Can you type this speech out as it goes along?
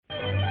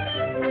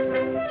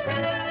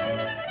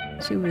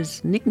She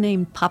was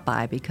nicknamed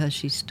Popeye because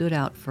she stood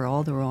out for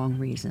all the wrong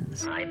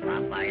reasons. I'm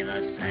Popeye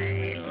the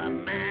Sailor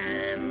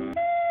Man.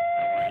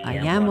 I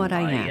am what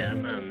I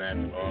am. And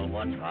that's all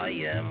what I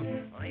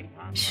am. I'm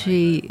Popeye.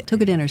 She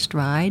took it in her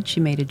stride. She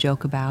made a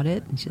joke about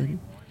it. And she said,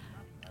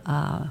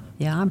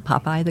 yeah, I'm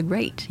Popeye the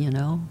Great, you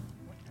know.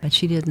 But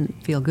she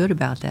didn't feel good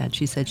about that.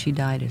 She said she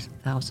died a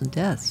 1,000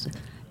 deaths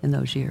in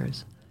those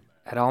years.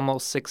 At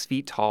almost 6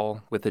 feet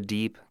tall, with a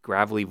deep,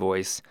 gravelly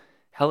voice,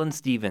 Helen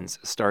Stevens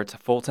starts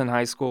Fulton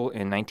High School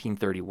in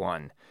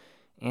 1931,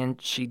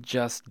 and she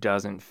just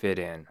doesn't fit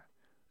in.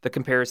 The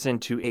comparison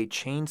to a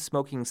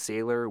chain-smoking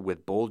sailor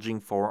with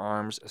bulging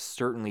forearms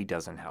certainly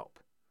doesn't help.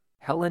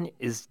 Helen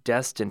is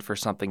destined for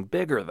something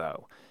bigger,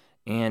 though,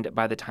 and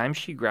by the time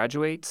she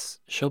graduates,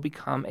 she'll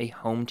become a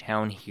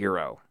hometown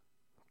hero.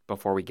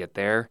 Before we get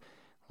there,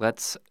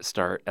 let's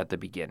start at the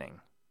beginning.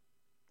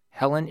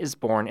 Helen is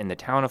born in the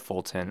town of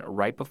Fulton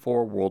right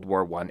before World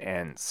War I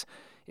ends.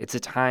 It's a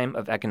time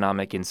of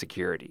economic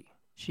insecurity.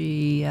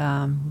 She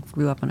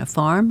grew up on a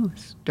farm, it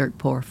was a dirt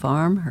poor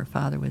farm. Her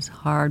father was a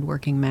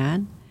hard-working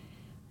man,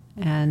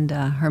 and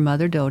her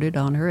mother doted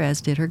on her,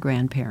 as did her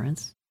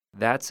grandparents.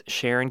 That's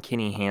Sharon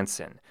Kinney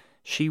Hansen.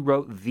 She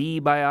wrote the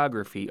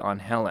biography on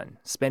Helen,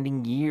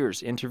 spending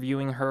years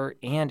interviewing her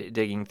and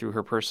digging through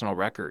her personal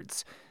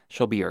records.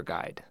 She'll be our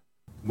guide.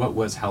 What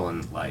was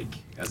Helen like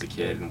as a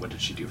kid, and what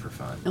did she do for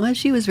fun? Well,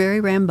 she was very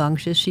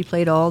rambunctious. She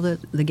played all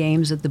the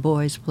games that the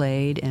boys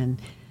played, and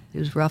it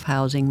was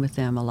roughhousing with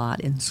them a lot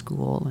in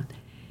school.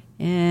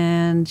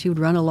 And she would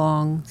run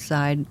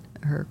alongside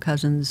her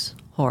cousin's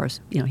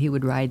horse. You know, he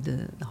would ride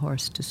the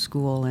horse to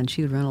school, and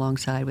she would run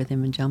alongside with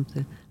him and jump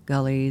the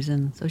gullies.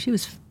 And so she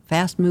was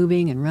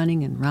fast-moving and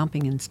running and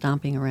romping and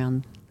stomping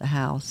around the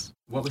house.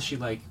 What was she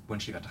like when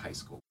she got to high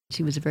school?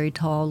 She was a very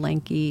tall,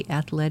 lanky,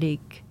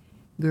 athletic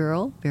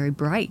girl, very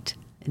bright,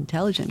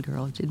 intelligent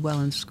girl, did well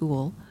in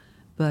school,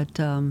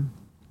 but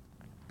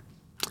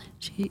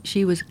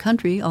she was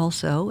country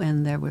also,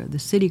 and there were the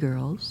city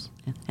girls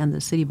and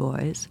the city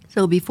boys.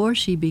 So before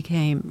she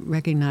became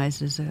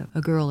recognized as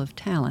a girl of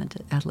talent,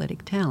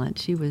 athletic talent,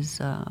 she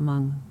was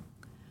among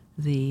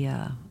the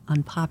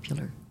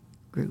unpopular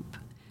group.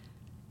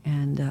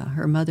 And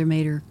her mother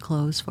made her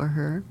clothes for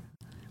her.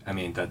 I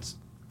mean, that's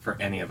for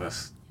any of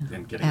us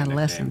in getting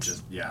adolescents.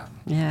 A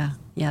nickname,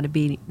 Yeah, to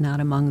be not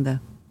among the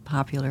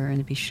popular and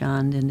to be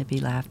shunned and to be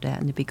laughed at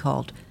and to be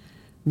called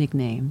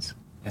nicknames.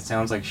 It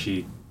sounds like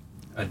she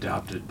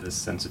adopted this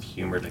sense of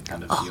humor to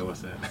kind of deal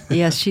with it.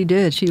 Yes, she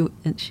did.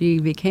 She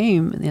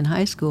became in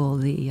high school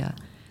the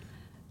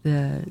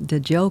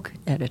joke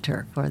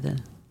editor for the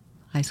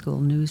high school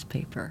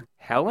newspaper.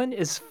 Helen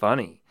is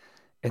funny,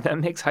 and that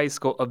makes high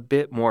school a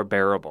bit more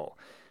bearable.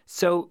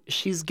 So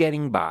she's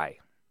getting by.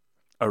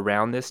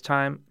 Around this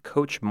time,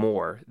 Coach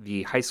Moore,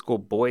 the high school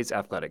boys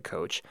athletic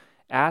coach,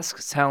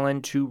 asks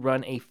Helen to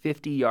run a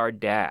 50-yard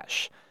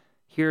dash.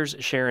 Here's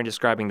Sharon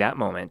describing that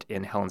moment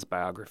in Helen's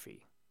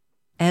biography.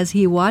 As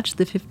he watched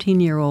the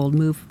 15-year-old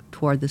move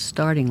toward the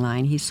starting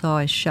line, he saw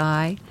a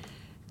shy,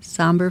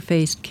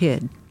 somber-faced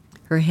kid.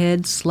 Her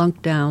head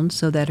slunk down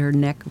so that her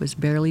neck was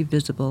barely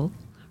visible,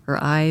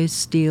 her eyes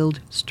steeled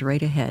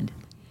straight ahead.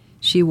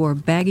 She wore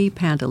baggy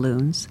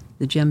pantaloons,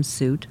 the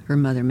jumpsuit her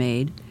mother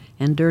made,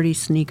 and dirty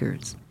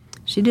sneakers.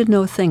 She did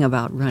know a thing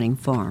about running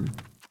form.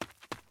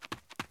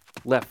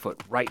 Left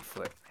foot, right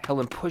foot.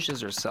 Helen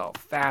pushes herself.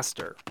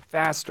 Faster,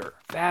 faster,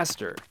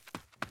 faster.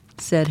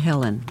 Said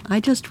Helen, I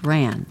just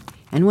ran.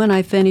 And when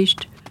I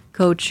finished,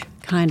 Coach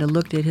kind of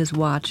looked at his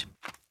watch.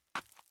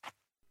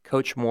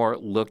 Coach Moore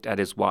looked at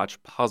his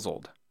watch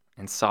puzzled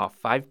and saw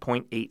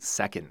 5.8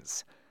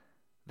 seconds.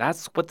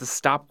 That's what the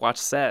stopwatch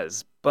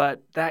says,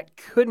 but that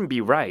couldn't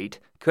be right,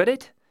 could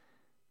it?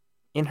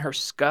 In her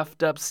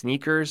scuffed-up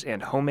sneakers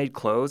and homemade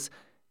clothes,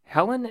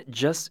 Helen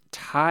just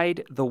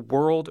tied the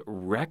world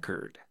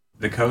record.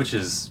 The coach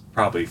is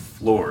probably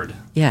floored.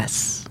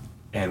 Yes.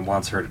 And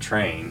wants her to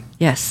train.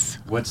 Yes.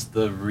 What's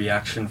the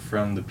reaction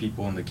from the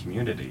people in the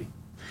community?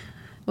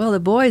 Well, the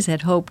boys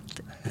had hoped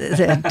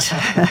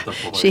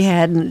that she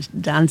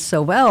hadn't done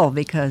so well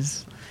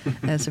because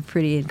that's a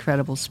pretty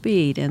incredible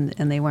speed, and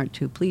they weren't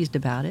too pleased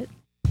about it.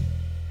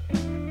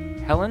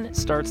 Helen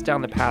starts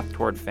down the path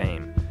toward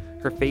fame.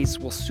 Her face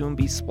will soon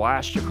be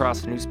splashed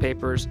across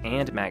newspapers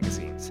and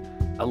magazines.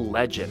 A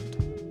legend.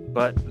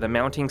 But the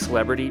mounting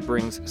celebrity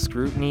brings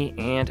scrutiny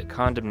and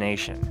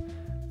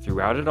condemnation.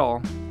 Throughout it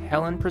all,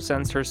 Helen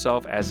presents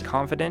herself as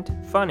confident,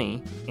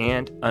 funny,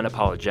 and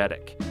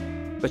unapologetic.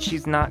 But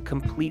she's not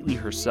completely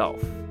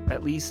herself,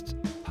 at least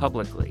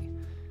publicly.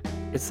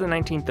 It's the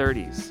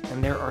 1930s,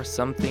 and there are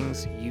some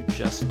things you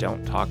just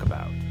don't talk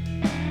about.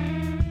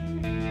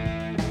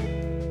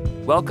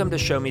 Welcome to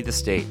Show Me the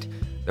State,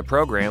 the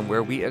program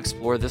where we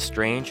explore the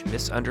strange,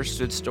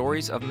 misunderstood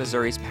stories of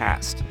Missouri's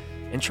past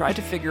and try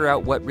to figure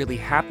out what really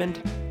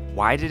happened,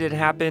 why did it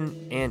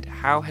happen, and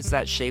how has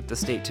that shaped the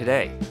state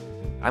today.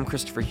 I'm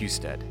Christopher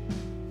Husted.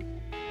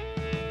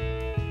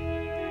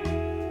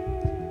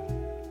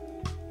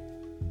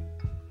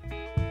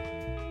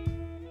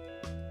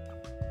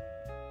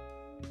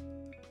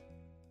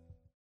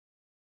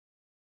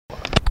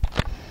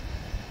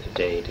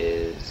 date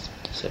is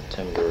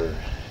September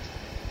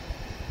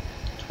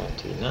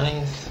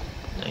 29th,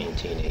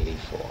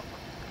 1984.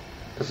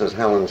 This is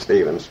Helen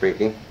Stevens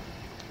speaking.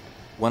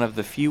 One of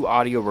the few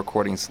audio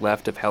recordings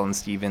left of Helen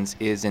Stevens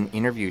is an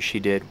interview she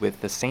did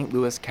with the St.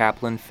 Louis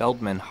Kaplan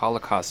Feldman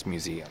Holocaust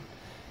Museum.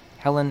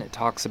 Helen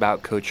talks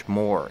about Coach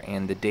Moore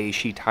and the day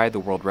she tied the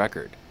world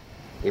record.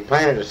 He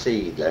planted a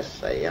seed, let's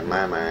say, in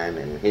my mind,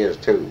 and his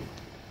too.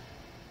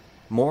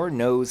 Moore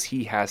knows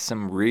he has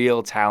some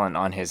real talent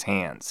on his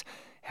hands.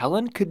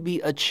 Helen could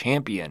be a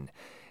champion.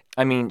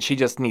 I mean, she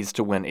just needs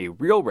to win a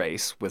real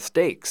race with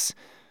stakes.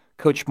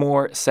 Coach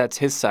Moore sets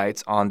his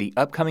sights on the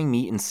upcoming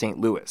meet in St.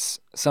 Louis.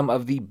 Some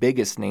of the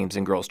biggest names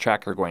in girls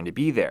track are going to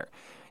be there.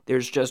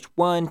 There's just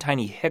one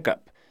tiny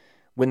hiccup.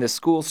 When the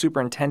school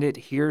superintendent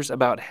hears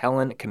about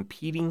Helen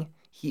competing,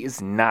 he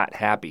is not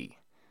happy.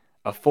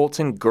 A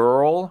Fulton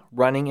girl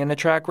running in a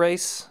track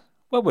race?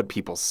 What would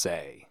people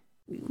say?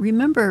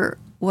 Remember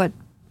what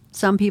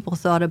some people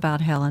thought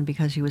about Helen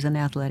because she was an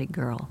athletic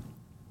girl.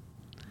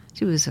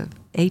 She was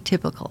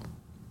atypical.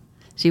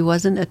 She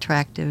wasn't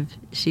attractive.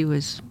 She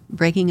was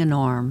breaking a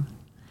norm.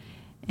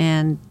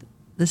 And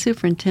the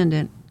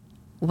superintendent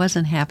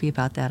wasn't happy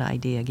about that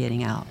idea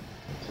getting out.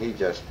 He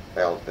just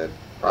felt that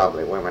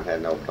probably women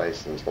had no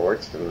place in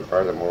sports, and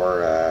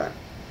furthermore,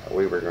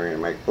 we were going to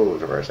make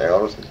fools of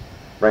ourselves and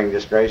bring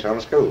disgrace on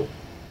the school.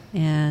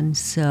 And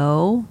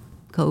so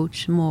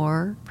Coach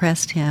Moore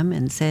pressed him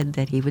and said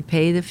that he would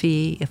pay the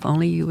fee if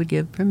only you would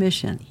give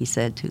permission, he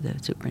said to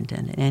the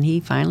superintendent. And he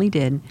finally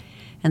did.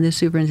 And the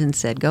superintendent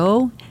said,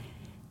 go,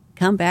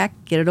 come back,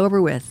 get it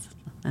over with,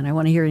 and I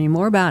want to hear any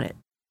more about it.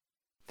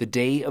 The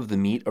day of the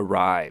meet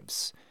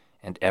arrives,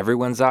 and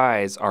everyone's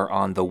eyes are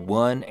on the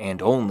one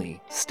and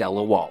only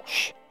Stella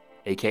Walsh,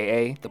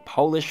 a.k.a. the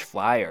Polish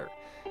Flyer.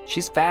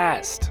 She's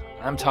fast.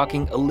 I'm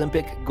talking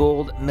Olympic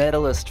gold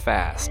medalist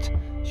fast.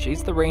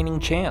 She's the reigning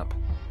champ.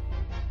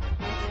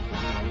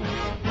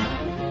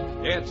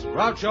 It's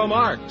Groucho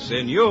Marx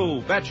in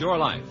You Bet Your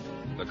Life,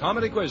 the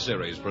comedy quiz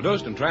series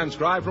produced and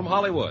transcribed from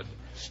Hollywood.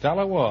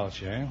 Stella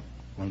Walsh, eh?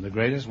 One of the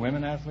greatest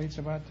women athletes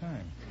of our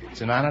time.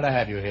 It's an honor to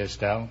have you here,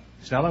 Stella.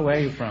 Stella, where are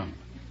you from?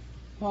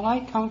 Well,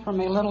 I come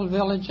from a little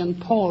village in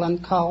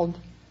Poland called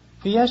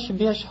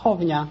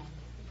Wierzbierzchownia.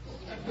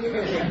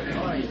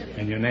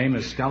 And your name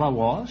is Stella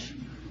Walsh?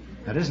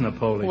 That isn't a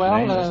Polish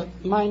name. Well,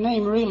 my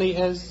name really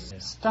is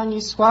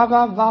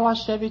Stanisława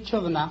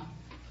Walaszewiczówna.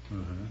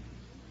 Uh-huh.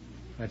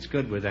 That's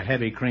good with a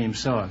heavy cream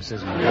sauce,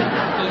 isn't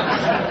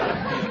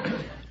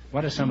it?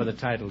 What are some of the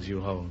titles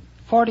you hold?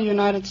 40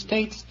 United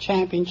States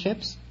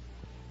championships,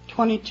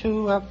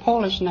 22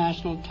 Polish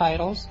national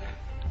titles.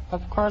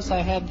 Of course, I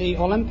had the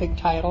Olympic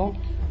title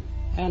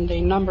and a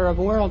number of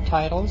world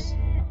titles.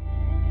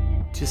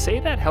 To say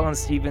that Helen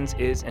Stevens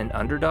is an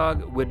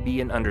underdog would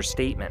be an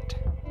understatement.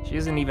 She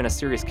isn't even a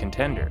serious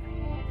contender.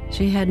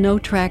 She had no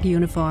track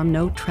uniform,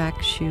 no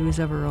track shoes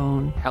of her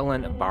own.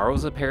 Helen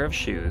borrows a pair of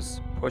shoes,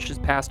 pushes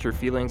past her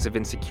feelings of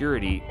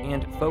insecurity,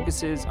 and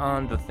focuses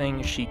on the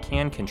thing she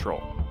can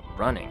control,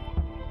 running.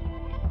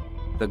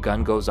 The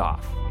gun goes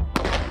off.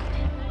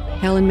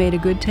 Helen made a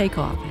good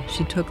takeoff.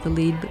 She took the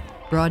lead,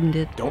 broadened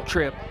it. Don't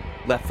trip.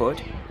 Left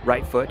foot,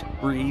 right foot,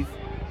 breathe,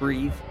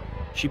 breathe.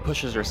 She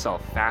pushes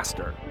herself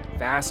faster,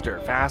 faster,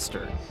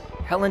 faster.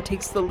 Helen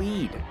takes the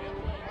lead.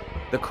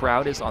 The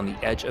crowd is on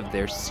the edge of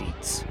their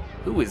seats.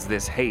 Who is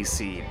this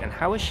hayseed, and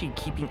how is she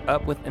keeping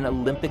up with an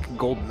Olympic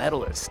gold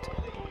medalist?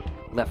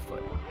 Left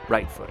foot,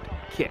 right foot,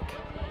 kick,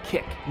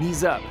 kick,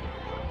 knees up.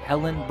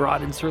 Helen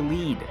broadens her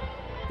lead.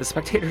 The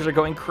spectators are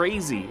going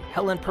crazy.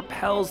 Helen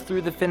propels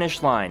through the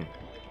finish line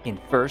in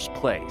first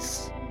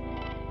place.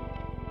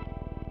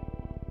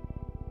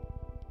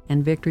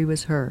 And victory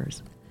was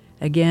hers.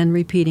 Again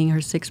repeating her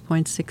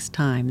 6.6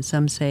 times,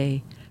 some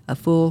say a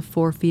full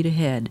 4 feet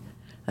ahead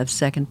of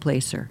second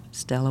placer,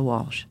 Stella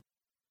Walsh.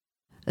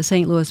 A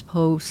St. Louis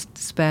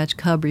Post-Dispatch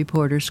cub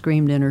reporter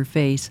screamed in her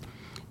face,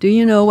 "Do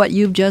you know what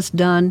you've just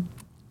done?"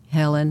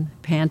 Helen,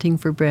 panting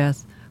for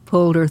breath,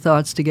 pulled her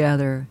thoughts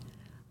together.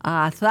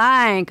 "I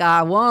think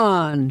I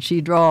won,"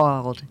 she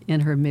drawled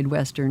in her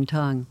Midwestern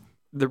tongue.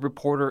 The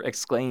reporter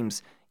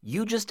exclaims,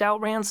 "You just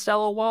outran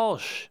Stella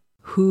Walsh."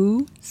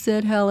 "Who?"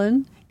 said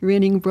Helen,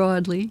 grinning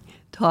broadly,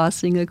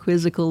 tossing a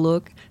quizzical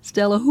look.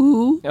 "Stella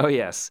who?" Oh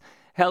yes,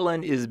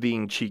 Helen is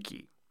being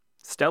cheeky.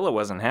 Stella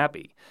wasn't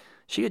happy.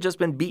 She had just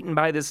been beaten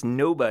by this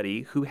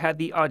nobody who had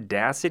the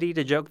audacity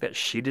to joke that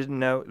she didn't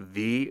know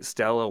the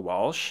Stella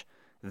Walsh,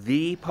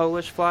 the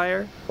Polish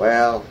Flyer.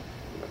 Well,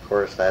 of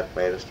course, that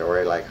made a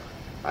story like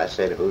I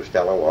said, who's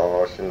Stella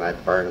Walsh, and I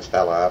burned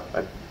Stella up,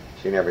 but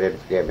she never did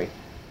forgive me.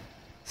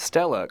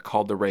 Stella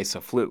called the race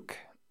a fluke.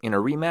 In a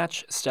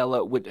rematch,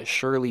 Stella would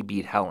surely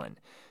beat Helen,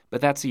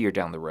 but that's a year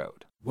down the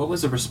road. What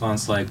was the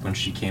response like when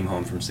she came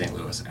home from St.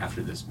 Louis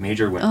after this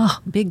major win? Oh,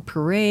 big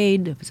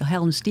parade. It was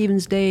Helen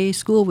Stevens Day.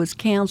 School was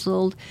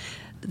canceled.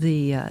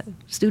 The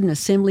student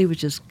assembly was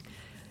just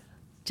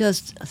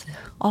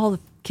all the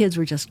kids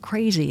were just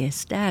crazy,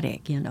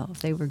 ecstatic. You know,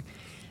 they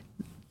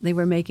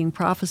were making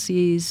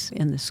prophecies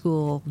in the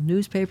school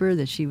newspaper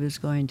that she was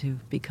going to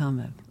become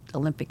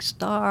Olympic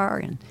star,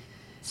 and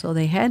so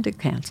they had to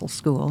cancel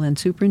school, and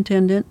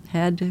superintendent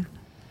had to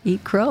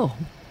eat crow.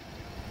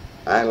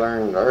 I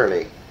learned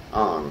early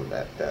on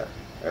that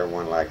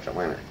everyone likes a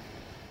winner.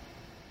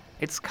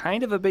 It's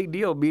kind of a big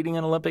deal beating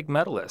an Olympic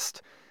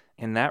medalist,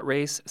 and that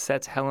race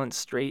sets Helen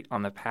straight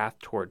on the path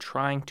toward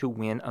trying to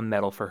win a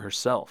medal for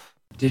herself.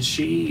 Did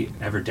she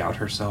ever doubt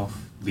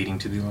herself leading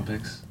to the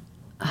Olympics?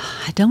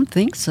 I don't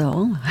think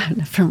so.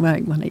 From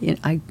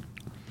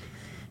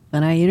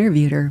when I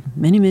interviewed her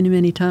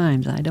many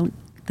times, I don't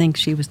think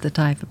she was the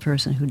type of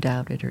person who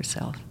doubted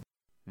herself.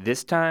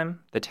 This time,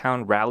 the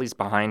town rallies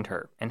behind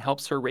her and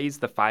helps her raise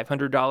the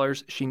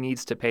 $500 she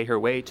needs to pay her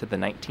way to the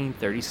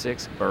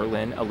 1936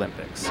 Berlin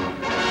Olympics.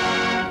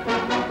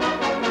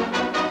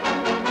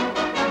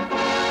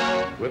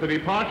 With the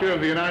departure of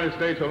the United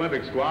States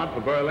Olympic squad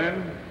for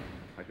Berlin,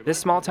 this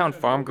small-town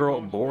farm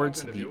girl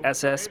boards the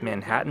SS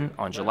Manhattan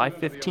on July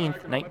 15,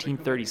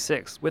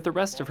 1936, with the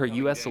rest of her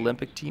U.S.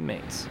 Olympic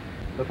teammates.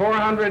 The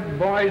 400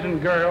 boys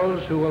and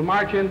girls who will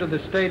march into the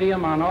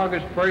stadium on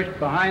August 1st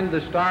behind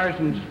the Stars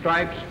and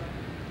Stripes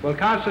will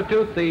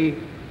constitute the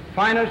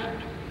finest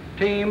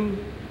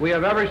team we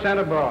have ever sent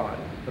abroad.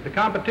 But the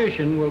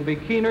competition will be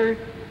keener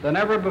than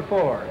ever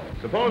before.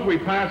 Suppose we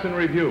pass in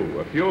review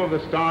a few of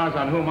the stars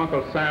on whom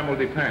Uncle Sam will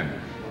depend.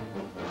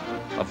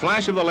 A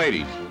flash of the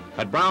ladies.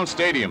 At Brown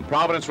Stadium,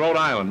 Providence, Rhode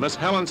Island, Miss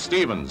Helen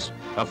Stevens,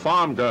 a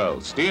farm girl,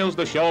 steals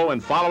the show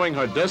in following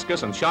her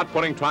discus and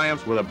shot-putting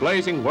triumphs with a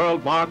blazing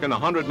world mark in the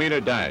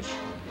 100-meter dash.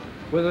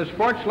 With the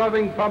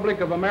sports-loving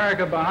public of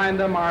America behind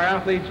them, our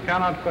athletes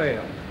cannot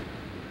fail.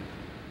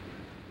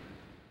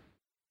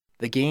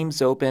 The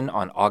games open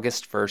on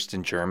August 1st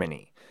in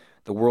Germany.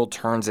 The world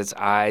turns its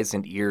eyes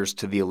and ears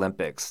to the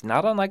Olympics,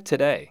 not unlike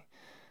today.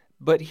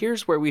 But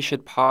here's where we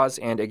should pause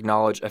and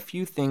acknowledge a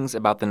few things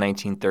about the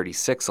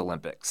 1936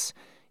 Olympics.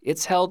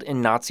 It's held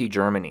in Nazi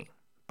Germany.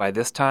 By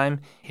this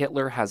time,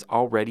 Hitler has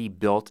already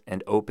built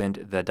and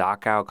opened the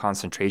Dachau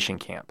concentration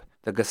camp.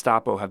 The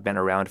Gestapo have been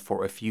around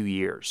for a few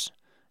years.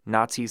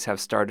 Nazis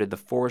have started the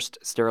forced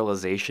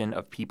sterilization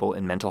of people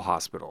in mental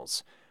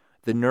hospitals.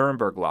 The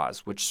Nuremberg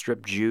laws, which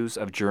strip Jews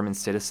of German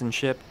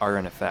citizenship, are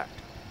in effect.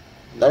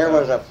 There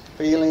was a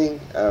feeling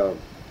of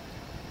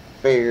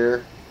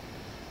fear,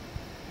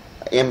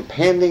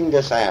 impending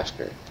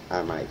disaster,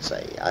 I might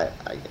say.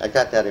 I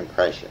got that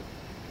impression.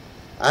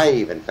 I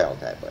even felt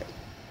that way.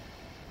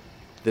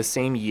 The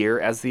same year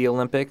as the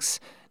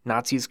Olympics,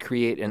 Nazis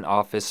create an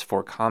office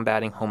for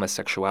combating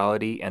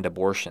homosexuality and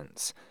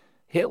abortions.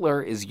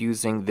 Hitler is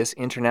using this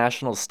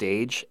international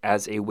stage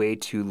as a way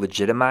to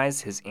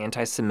legitimize his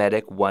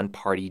anti-Semitic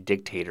one-party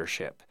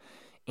dictatorship.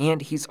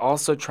 And he's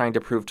also trying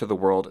to prove to the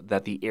world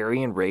that the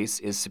Aryan race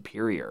is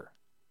superior.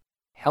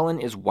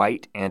 Helen is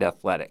white and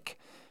athletic.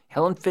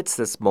 Helen fits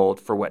this mold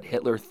for what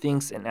Hitler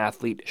thinks an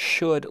athlete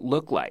should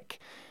look like.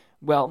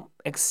 Well,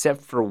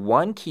 except for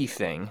one key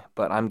thing,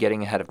 but I'm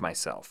getting ahead of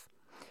myself.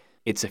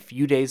 It's a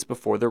few days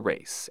before the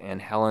race,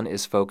 and Helen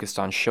is focused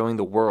on showing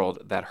the world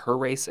that her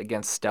race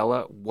against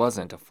Stella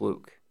wasn't a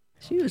fluke.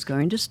 She was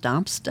going to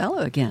stomp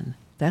Stella again.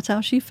 That's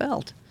how she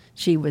felt.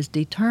 She was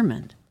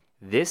determined.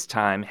 This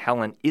time,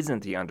 Helen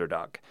isn't the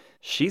underdog.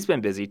 She's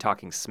been busy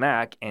talking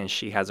smack, and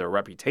she has a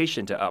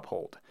reputation to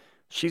uphold.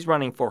 She's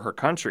running for her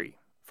country,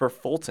 for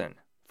Fulton,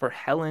 for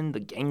Helen, the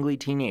gangly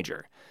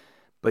teenager.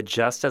 But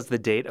just as the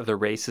date of the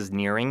race is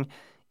nearing,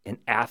 an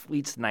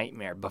athlete's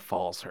nightmare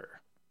befalls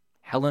her.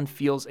 Helen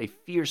feels a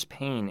fierce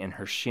pain in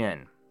her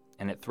shin,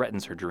 and it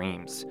threatens her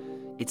dreams.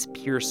 It's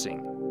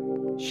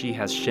piercing. She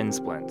has shin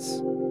splints.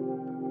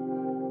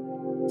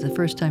 The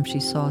first time she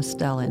saw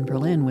Stella in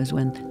Berlin was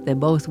when they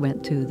both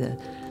went to the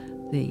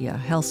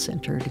health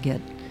center to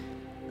get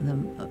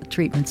the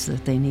treatments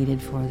that they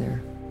needed for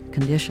their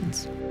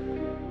conditions.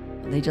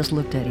 They just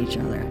looked at each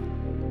other.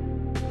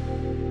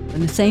 In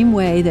the same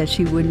way that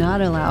she would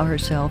not allow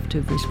herself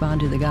to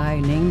respond to the guy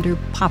who named her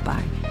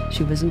Popeye,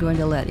 she wasn't going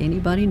to let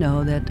anybody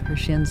know that her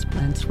shin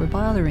splints were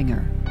bothering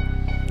her.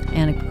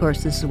 And of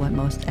course, this is what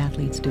most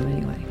athletes do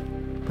anyway.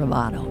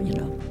 Bravado, you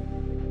know.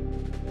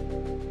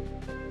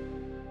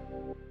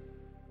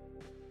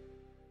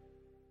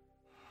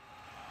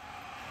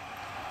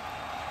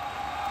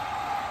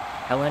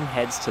 Helen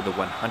heads to the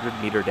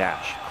 100-meter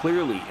dash,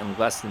 clearly in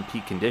less than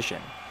peak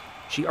condition.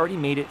 She already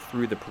made it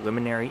through the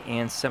preliminary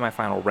and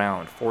semifinal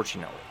round,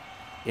 fortunately.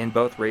 In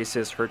both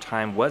races, her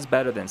time was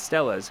better than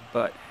Stella's,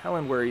 but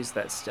Helen worries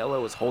that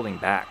Stella was holding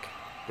back,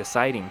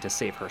 deciding to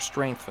save her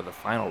strength for the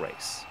final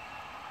race.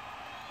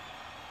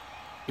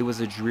 It was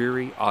a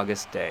dreary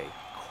August day,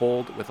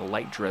 cold with a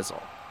light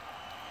drizzle.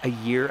 A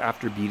year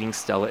after beating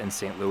Stella in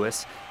St.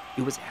 Louis,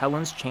 it was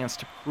Helen's chance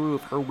to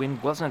prove her win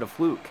wasn't a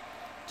fluke,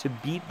 to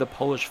beat the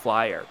Polish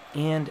flyer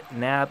and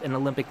nab an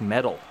Olympic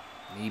medal,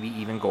 maybe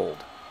even gold.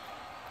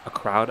 A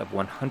crowd of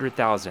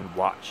 100,000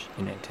 watch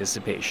in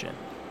anticipation.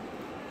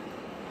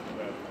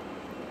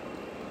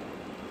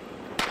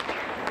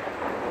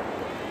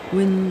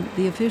 When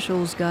the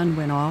official's gun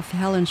went off,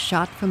 Helen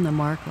shot from the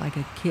mark like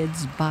a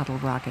kid's bottle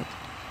rocket,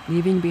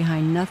 leaving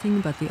behind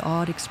nothing but the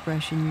awed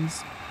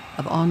expressions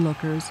of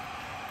onlookers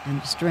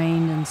and the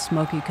strained and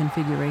smoky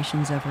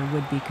configurations of her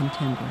would-be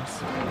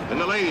contenders. In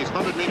the ladies'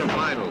 100-meter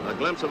final, a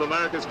glimpse of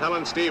America's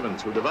Helen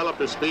Stevens, who developed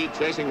her speed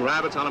chasing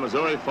rabbits on a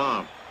Missouri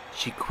farm.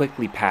 She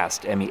quickly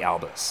passed Emmy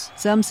Albus.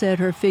 Some said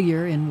her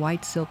figure in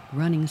white silk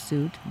running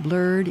suit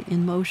blurred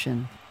in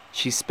motion.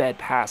 She sped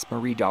past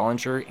Marie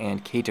Dollinger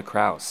and Kate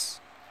Kraus.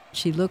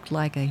 She looked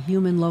like a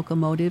human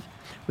locomotive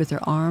with her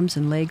arms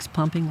and legs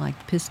pumping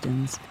like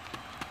pistons.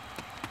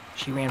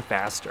 She ran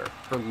faster,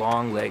 her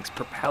long legs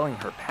propelling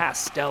her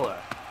past Stella.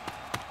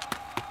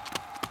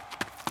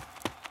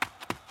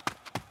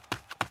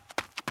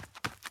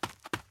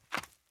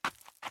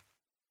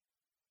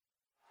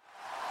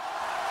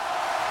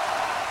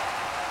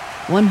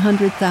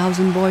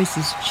 "100,000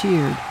 voices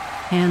cheered,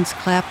 hands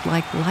clapped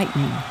like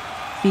lightning,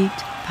 feet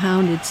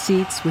pounded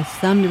seats with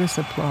thunderous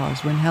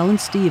applause when Helen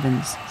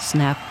Stevens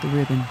snapped the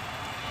ribbon.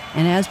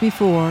 And as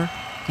before,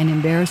 and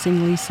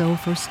embarrassingly so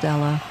for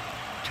Stella,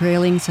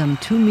 trailing some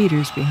 2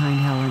 meters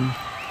behind Helen,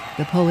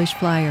 the Polish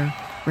flyer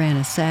ran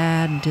a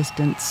sad,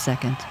 distant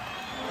second.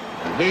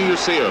 And here you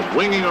see her,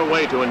 winging her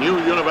way to a new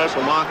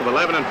universal mark of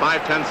 11 and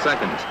 5/10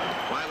 seconds.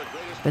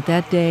 But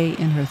that day,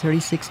 in her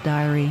 36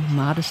 diary,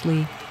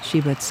 modestly, she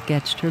but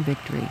sketched her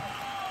victory.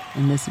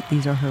 And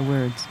these are her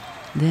words.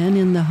 "Then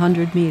in the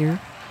 100-meter,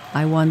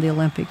 I won the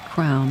Olympic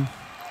crown.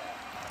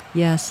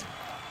 Yes,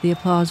 the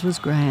applause was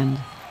grand,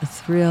 the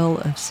thrill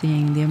of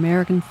seeing the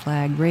American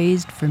flag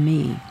raised for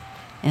me,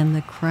 and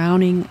the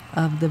crowning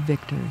of the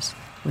victors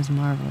was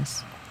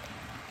marvelous."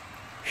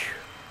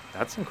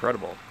 That's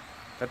incredible.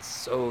 That's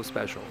so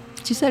special.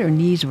 She said her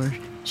knees were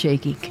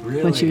shaky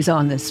Really? when she was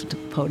on this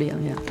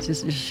podium. Yeah,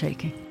 just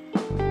shaking.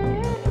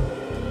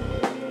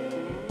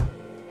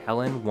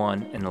 Helen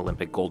won an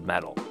Olympic gold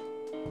medal.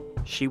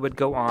 She would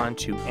go on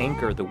to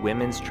anchor the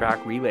women's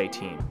track relay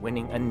team,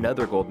 winning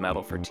another gold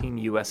medal for Team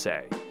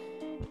USA.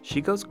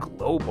 She goes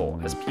global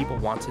as people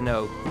want to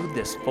know who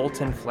this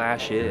Fulton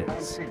Flash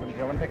is.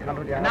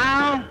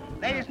 Now,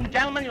 ladies and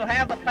gentlemen, you'll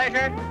have the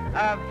pleasure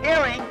of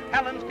hearing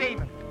Helen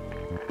Stevens.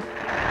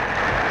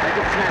 Make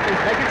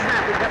it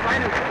snappy, get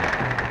right into it.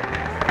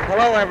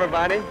 Hello,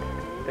 everybody,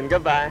 and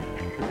goodbye.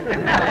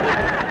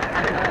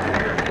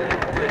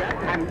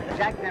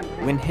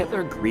 When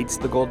Hitler greets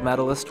the gold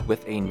medalist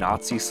with a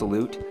Nazi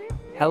salute,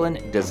 Helen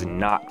does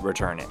not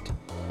return it.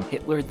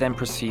 Hitler then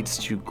proceeds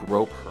to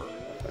grope her.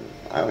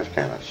 I was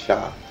kind of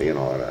shocked,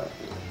 a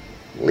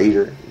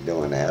leader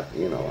doing that,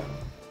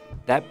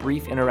 That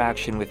brief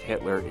interaction with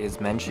Hitler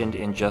is mentioned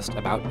in just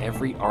about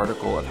every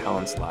article of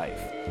Helen's life,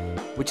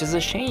 which is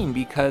a shame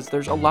because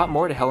there's a lot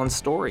more to Helen's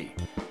story.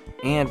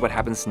 And what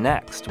happens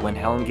next when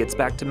Helen gets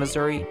back to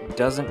Missouri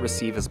doesn't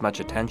receive as much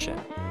attention.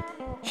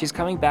 She's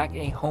coming back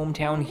a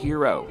hometown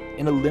hero,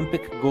 an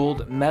Olympic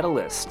gold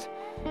medalist.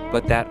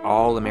 But that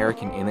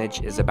all-American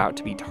image is about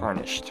to be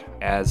tarnished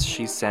as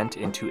she's sent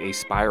into a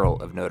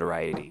spiral of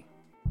notoriety.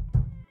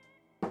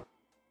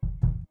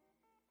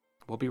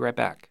 We'll be right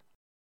back.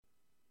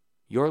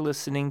 You're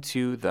listening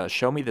to the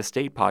Show Me the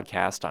State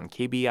podcast on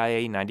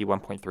KBIA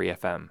 91.3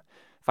 FM.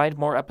 Find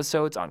more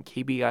episodes on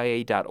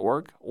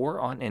kbia.org or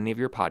on any of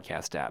your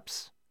podcast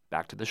apps.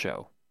 Back to the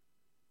show.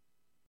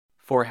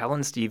 For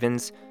Helen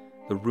Stevens,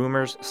 the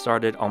rumors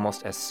started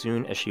almost as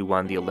soon as she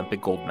won the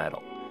Olympic gold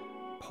medal.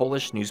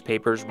 Polish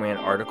newspapers ran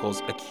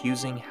articles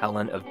accusing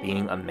Helen of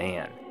being a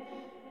man.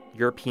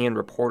 European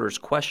reporters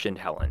questioned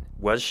Helen.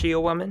 Was she a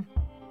woman?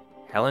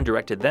 Helen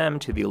directed them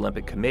to the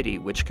Olympic Committee,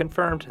 which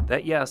confirmed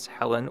that yes,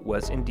 Helen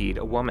was indeed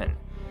a woman.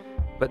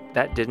 But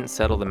that didn't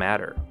settle the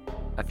matter.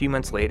 A few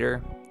months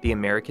later, the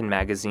American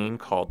magazine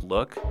called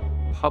Look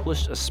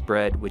published a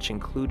spread which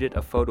included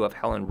a photo of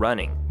Helen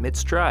running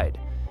mid-stride.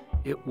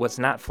 It was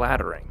not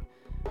flattering.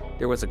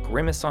 There was a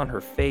grimace on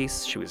her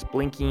face, she was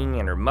blinking,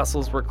 and her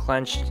muscles were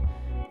clenched.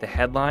 The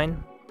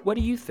headline, "What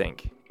do you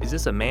think? Is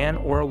this a man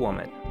or a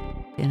woman?"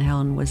 And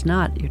Helen was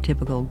not your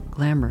typical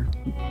glamour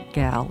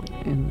gal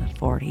in the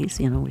 40s,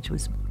 which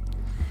was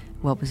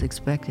what was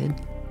expected.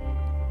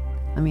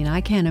 I mean,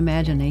 I can't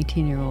imagine an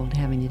 18-year-old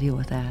having to deal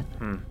with that.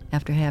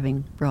 After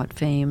having brought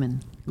fame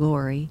and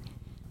glory,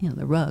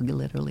 the rug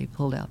literally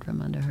pulled out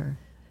from under her.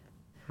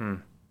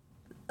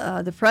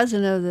 The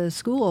president of the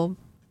school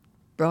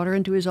brought her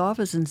into his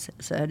office and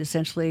said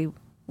essentially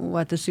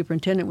what the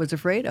superintendent was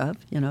afraid of.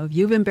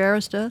 You've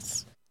embarrassed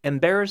us.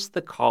 Embarrassed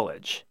the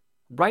college,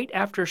 right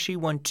after she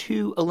won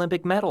 2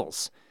 Olympic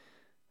medals.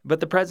 But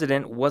the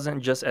president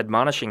wasn't just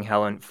admonishing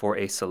Helen for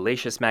a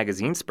salacious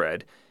magazine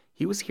spread.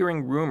 He was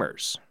hearing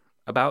rumors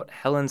about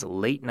Helen's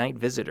late-night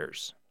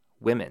visitors,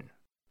 women.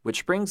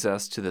 Which brings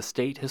us to the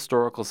State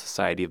Historical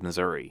Society of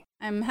Missouri.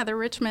 I'm Heather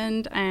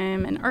Richmond.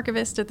 I'm an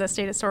archivist at the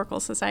State Historical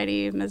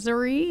Society of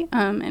Missouri,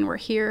 and we're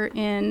here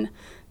in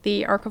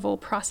the archival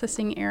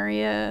processing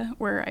area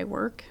where I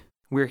work.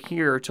 We're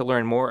here to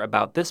learn more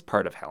about this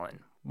part of Helen,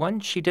 one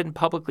she didn't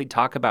publicly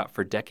talk about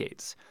for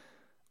decades.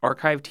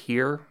 Archived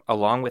here,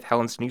 along with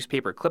Helen's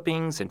newspaper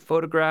clippings and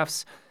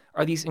photographs,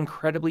 are these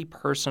incredibly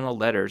personal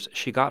letters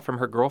she got from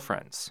her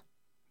girlfriends.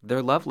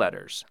 They're love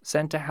letters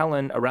sent to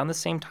Helen around the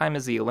same time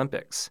as the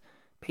Olympics.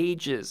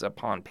 Pages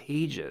upon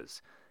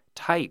pages,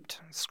 typed,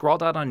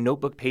 scrawled out on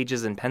notebook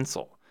pages in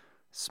pencil,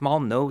 small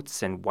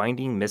notes and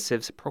winding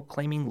missives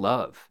proclaiming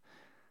love,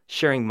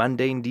 sharing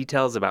mundane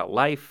details about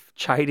life,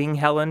 chiding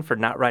Helen for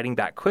not writing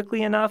back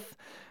quickly enough.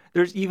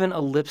 There's even a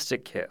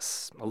lipstick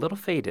kiss, a little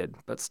faded,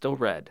 but still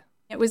red.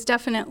 It was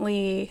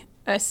definitely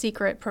a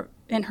secret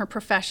in her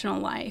professional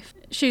life.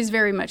 She was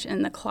very much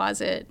in the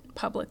closet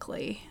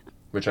publicly.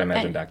 Which I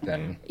imagine back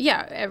then.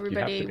 Yeah,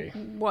 everybody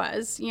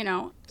was, you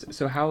know.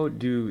 So how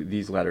do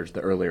these letters,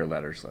 the earlier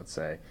letters, let's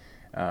say,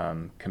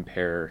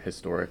 compare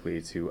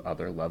historically to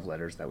other love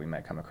letters that we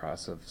might come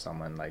across of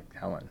someone like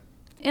Helen?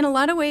 In a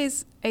lot of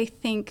ways, I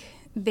think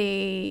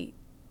they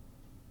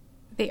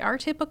are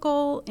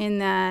typical in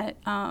that,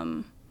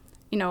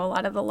 you know, a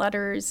lot of the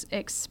letters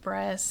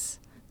express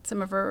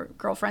some of her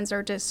girlfriends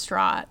are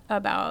distraught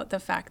about the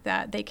fact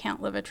that they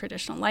can't live a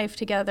traditional life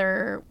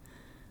together.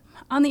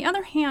 On the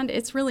other hand,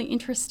 it's really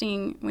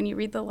interesting when you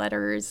read the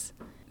letters,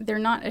 they're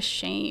not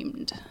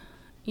ashamed.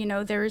 You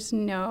know, there's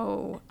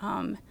no,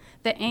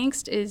 the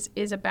angst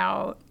is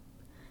about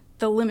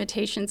the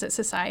limitations that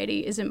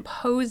society is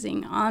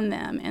imposing on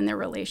them and their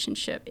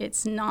relationship.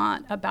 It's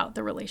not about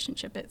the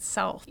relationship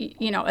itself.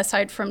 You know,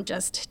 aside from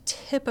just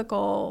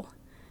typical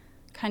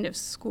kind of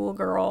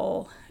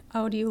schoolgirl,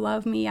 oh, do you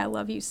love me? I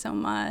love you so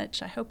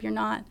much. I hope you're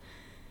not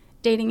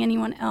dating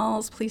anyone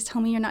else. Please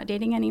tell me you're not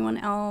dating anyone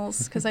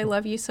else because I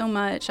love you so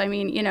much. I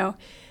mean, you know,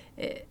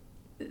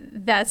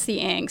 that's the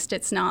angst.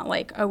 It's not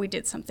like, oh, we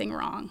did something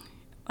wrong.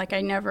 Like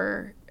I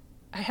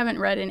haven't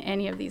read in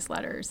any of these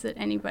letters that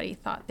anybody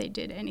thought they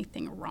did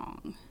anything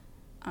wrong.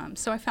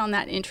 So I found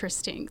that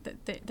interesting,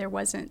 that there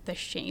wasn't the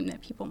shame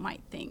that people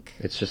might think.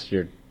 It's just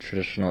your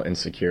traditional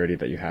insecurity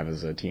that you have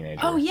as a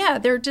teenager. Oh, yeah.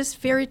 They're just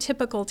very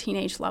typical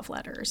teenage love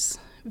letters.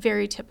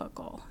 Very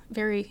typical.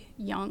 Very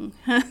young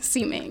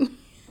seeming.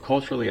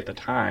 Culturally at the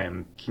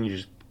time, can you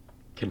just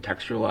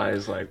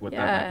contextualize like what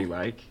that might be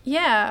like?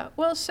 Yeah.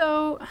 Well,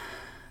 so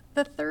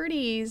the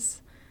 30s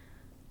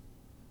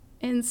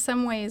in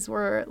some ways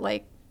were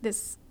like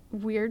this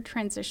weird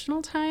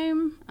transitional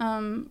time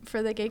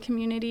for the gay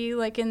community.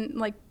 Like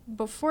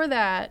before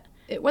that,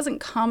 it wasn't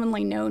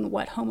commonly known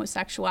what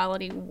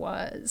homosexuality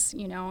was,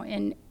 you know,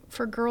 and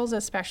for girls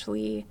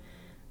especially,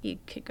 you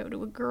could go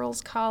to a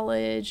girls'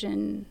 college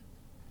and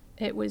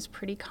it was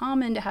pretty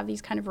common to have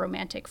these kind of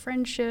romantic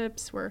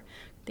friendships where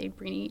they'd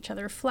bring each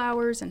other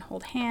flowers and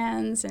hold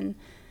hands, and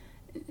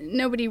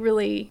nobody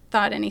really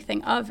thought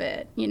anything of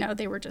it. You know,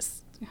 they were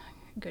just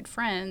good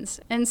friends.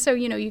 And so,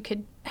 you know, you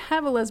could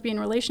have a lesbian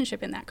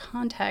relationship in that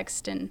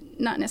context and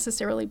not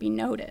necessarily be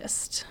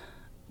noticed.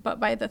 But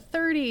by the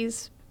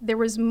 30s, there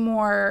was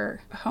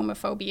more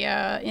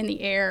homophobia in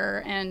the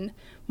air and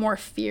more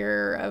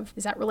fear of,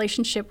 is that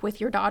relationship with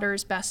your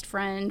daughter's best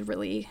friend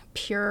really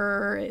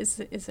pure? Is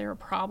there a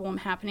problem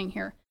happening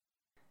here?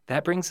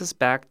 That brings us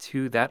back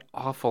to that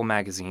awful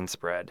magazine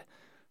spread,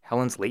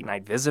 Helen's late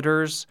night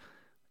visitors,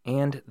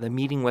 and the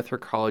meeting with her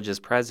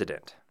college's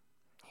president.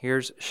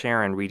 Here's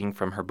Sharon reading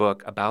from her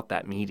book about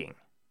that meeting.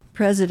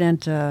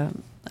 President of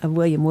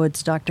William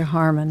Woods, Dr.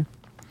 Harmon,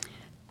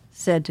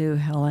 said to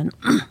Helen,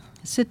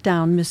 "Sit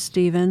down, Miss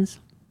Stevens."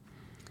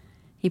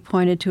 He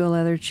pointed to a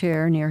leather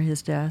chair near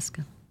his desk.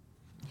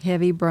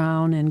 Heavy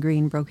brown and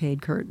green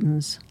brocade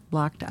curtains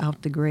blocked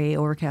out the gray,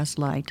 overcast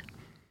light.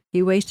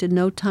 He wasted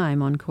no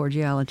time on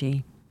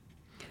cordiality.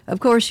 "Of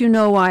course you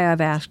know why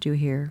I've asked you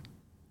here."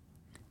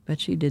 But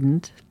she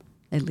didn't.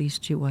 At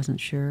least she wasn't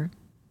sure.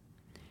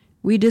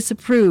 "We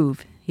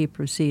disapprove," he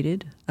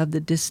proceeded, "of the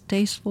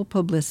distasteful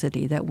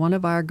publicity that one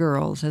of our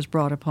girls has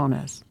brought upon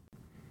us."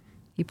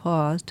 He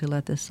paused to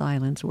let the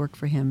silence work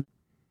for him.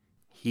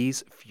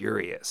 He's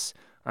furious.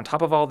 On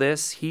top of all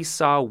this, he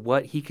saw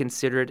what he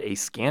considered a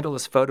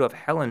scandalous photo of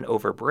Helen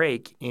over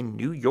break in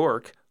New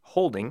York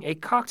holding a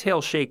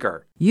cocktail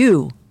shaker.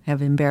 "You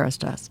have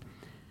embarrassed us."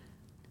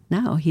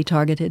 Now he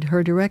targeted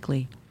her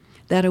directly.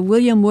 That a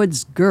William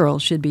Woods girl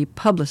should be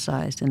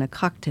publicized in a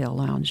cocktail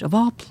lounge, of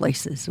all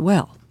places,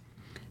 well,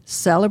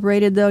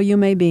 celebrated though you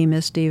may be,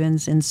 Miss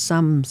Stevens, in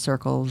some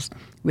circles,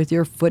 with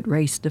your foot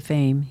race to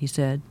fame, he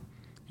said,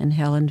 and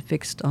Helen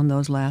fixed on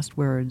those last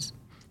words.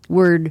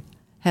 "Word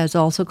has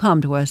also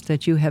come to us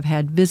that you have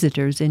had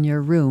visitors in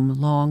your room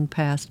long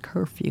past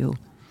curfew,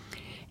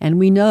 and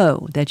we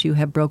know that you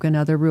have broken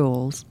other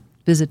rules,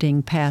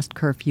 visiting past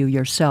curfew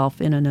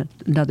yourself in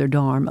another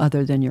dorm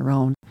other than your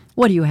own.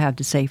 What do you have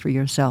to say for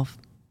yourself?"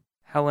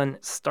 Helen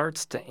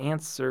starts to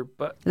answer,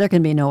 but... "There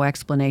can be no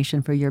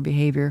explanation for your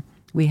behavior.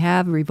 We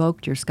have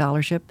revoked your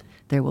scholarship.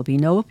 There will be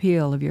no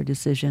appeal of your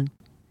decision."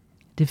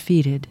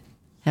 Defeated,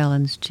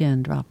 Helen's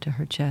chin dropped to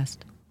her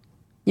chest.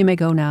 "You may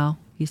go now,"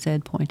 he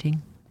said,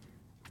 pointing.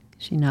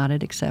 She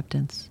nodded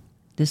acceptance.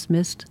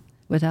 Dismissed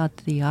without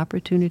the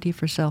opportunity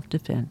for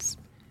self-defense,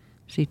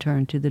 she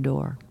turned to the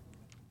door.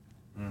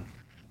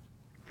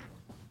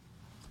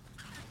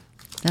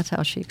 That's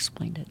how she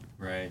explained it.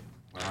 Right.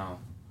 Wow.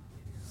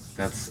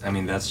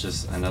 That's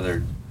just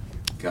another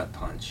gut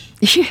punch.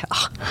 Yeah.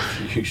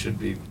 You should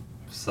be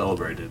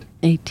celebrated.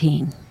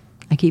 18.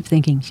 I keep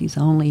thinking she's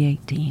only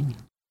 18.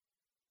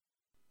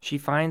 She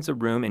finds a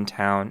room in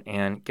town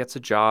and gets a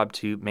job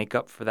to make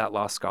up for that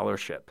lost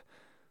scholarship.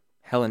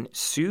 Helen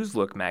sues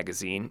Look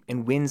magazine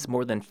and wins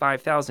more than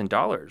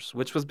 $5,000,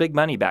 which was big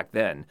money back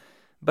then,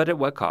 but at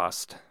what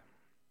cost?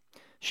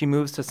 She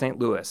moves to St.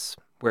 Louis,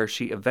 where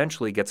she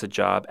eventually gets a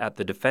job at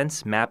the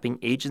Defense Mapping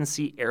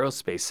Agency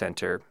Aerospace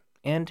Center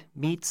and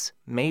meets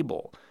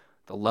Mabel,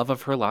 the love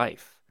of her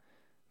life.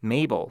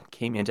 Mabel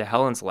came into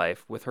Helen's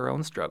life with her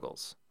own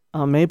struggles.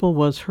 Mabel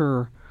was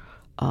her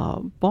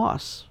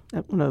boss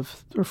at one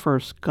of her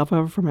first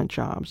government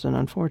jobs, and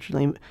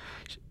unfortunately,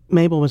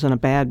 Mabel was in a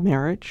bad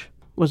marriage,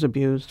 was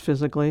abused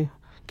physically,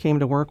 came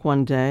to work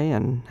one day,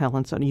 and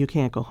Helen said, "You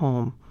can't go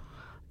home.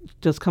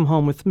 Just come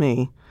home with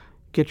me.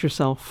 Get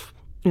yourself,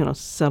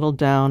 settled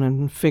down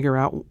and figure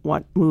out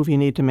what move you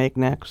need to make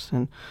next."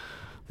 And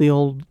the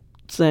old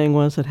saying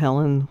was that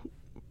Helen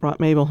brought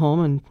Mabel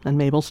home, and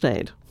Mabel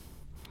stayed.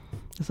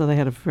 So they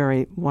had a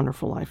very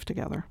wonderful life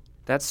together.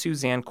 That's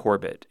Suzanne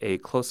Corbett, a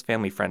close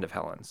family friend of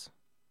Helen's.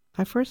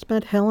 I first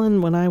met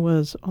Helen when I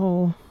was,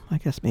 I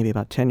guess maybe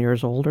about 10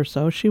 years old or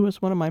so. She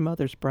was one of my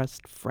mother's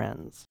best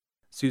friends.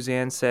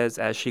 Suzanne says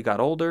as she got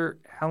older,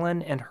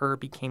 Helen and her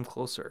became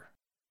closer.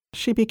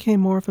 She became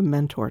more of a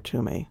mentor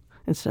to me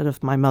instead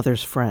of my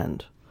mother's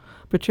friend,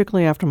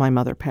 particularly after my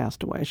mother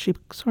passed away. She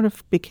sort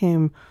of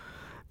became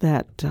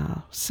that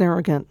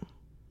surrogate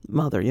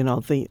mother,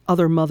 the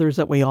other mothers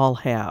that we all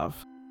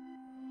have.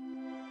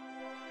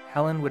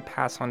 Helen would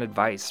pass on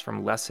advice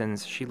from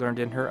lessons she learned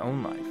in her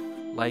own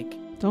life, like,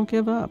 don't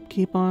give up.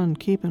 Keep on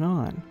keeping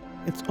on.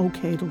 It's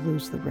okay to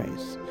lose the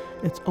race.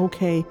 It's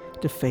okay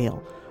to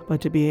fail,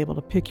 but to be able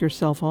to pick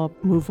yourself up,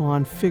 move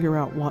on, figure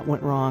out what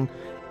went wrong,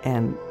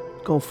 and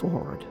go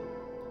forward.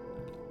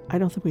 I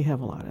don't think we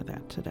have a lot of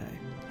that today.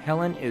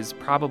 Helen is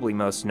probably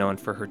most known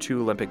for her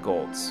 2 Olympic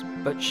golds,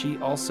 but she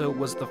also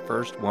was the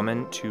first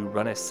woman to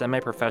run a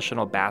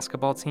semi-professional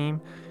basketball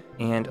team,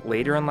 and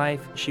later in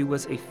life, she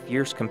was a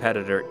fierce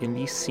competitor in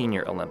the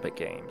Senior Olympic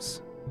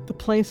Games. The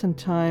place and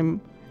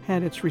time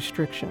had its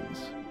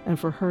restrictions, and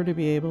for her to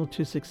be able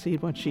to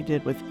succeed what she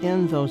did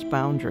within those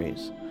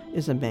boundaries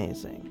is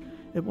amazing.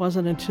 It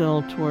wasn't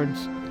until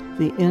towards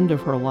the end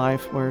of her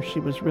life where she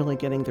was really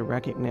getting the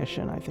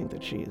recognition I think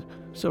that she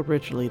so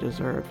richly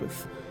deserved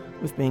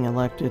with being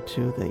elected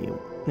to the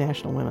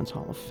National Women's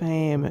Hall of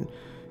Fame and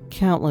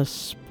countless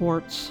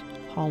sports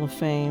Hall of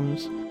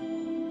Fames.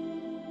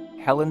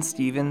 Helen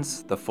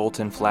Stevens, the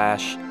Fulton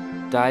Flash,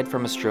 died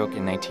from a stroke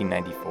in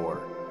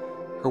 1994.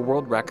 Her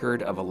world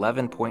record of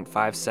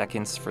 11.5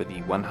 seconds for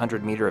the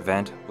 100-meter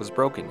event was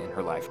broken in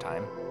her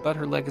lifetime, but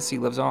her legacy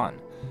lives on.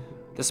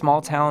 The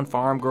small-town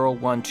farm girl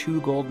won 2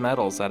 gold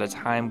medals at a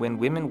time when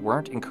women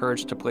weren't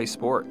encouraged to play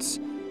sports.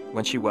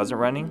 When she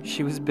wasn't running,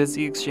 she was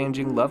busy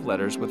exchanging love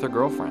letters with her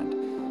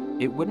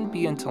girlfriend. It wouldn't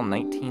be until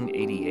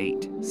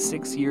 1988,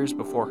 6 years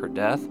before her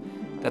death,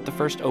 that the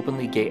first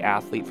openly gay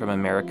athlete from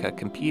America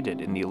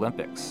competed in the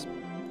Olympics.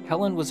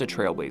 Helen was a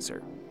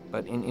trailblazer,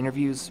 but in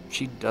interviews,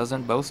 she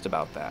doesn't boast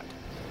about that.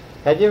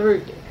 Had you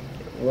ever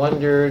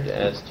wondered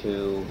as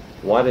to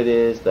what it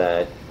is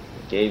that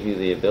gave you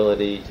the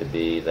ability to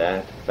be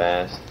that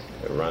fast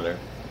a runner?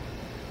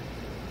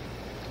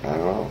 I don't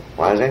know.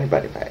 Why is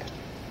anybody fast?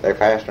 They're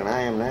faster than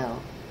I am now.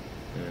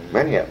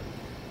 Many of them.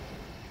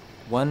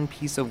 One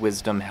piece of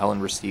wisdom Helen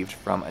received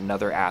from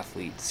another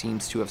athlete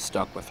seems to have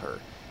stuck with her,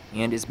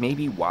 and is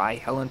maybe why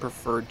Helen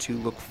preferred to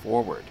look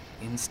forward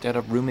instead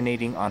of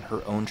ruminating on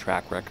her own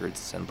track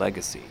records and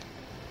legacy.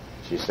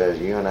 She says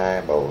you and I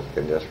both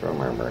can just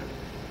remember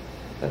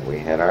that we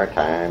had our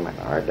time and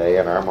our day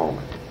and our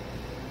moment.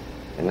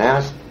 And now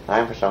it's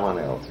time for someone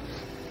else.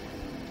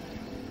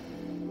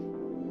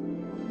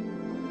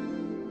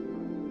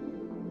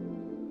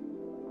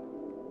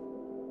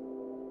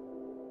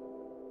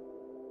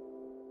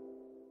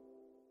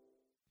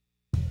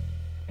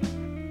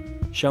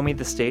 Show Me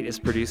the State is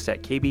produced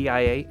at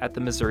KBIA at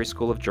the Missouri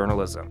School of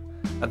Journalism.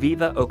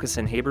 Aviva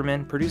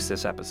Okeson-Haberman produced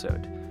this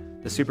episode.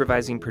 The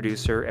supervising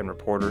producer and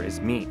reporter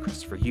is me,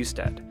 Christopher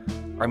Husted.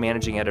 Our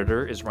managing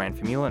editor is Ryan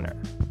Famuliner.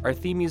 Our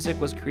theme music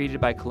was created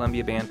by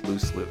Columbia band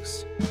Loose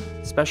Loose.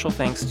 Special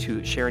thanks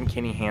to Sharon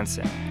Kinney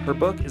Hansen. Her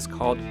book is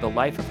called The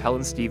Life of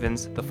Helen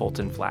Stevens, The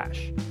Fulton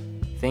Flash.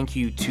 Thank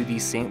you to the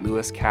St.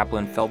 Louis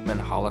Kaplan Feldman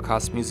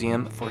Holocaust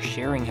Museum for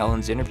sharing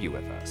Helen's interview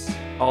with us.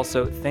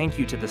 Also, thank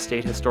you to the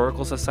State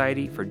Historical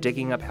Society for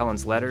digging up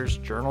Helen's letters,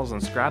 journals,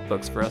 and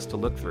scrapbooks for us to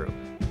look through.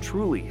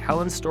 Truly,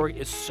 Helen's story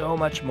is so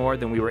much more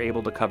than we were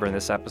able to cover in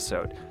this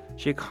episode.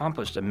 She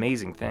accomplished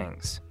amazing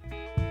things.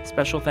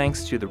 Special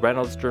thanks to the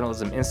Reynolds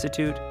Journalism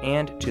Institute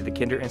and to the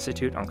Kinder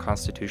Institute on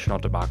Constitutional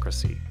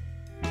Democracy.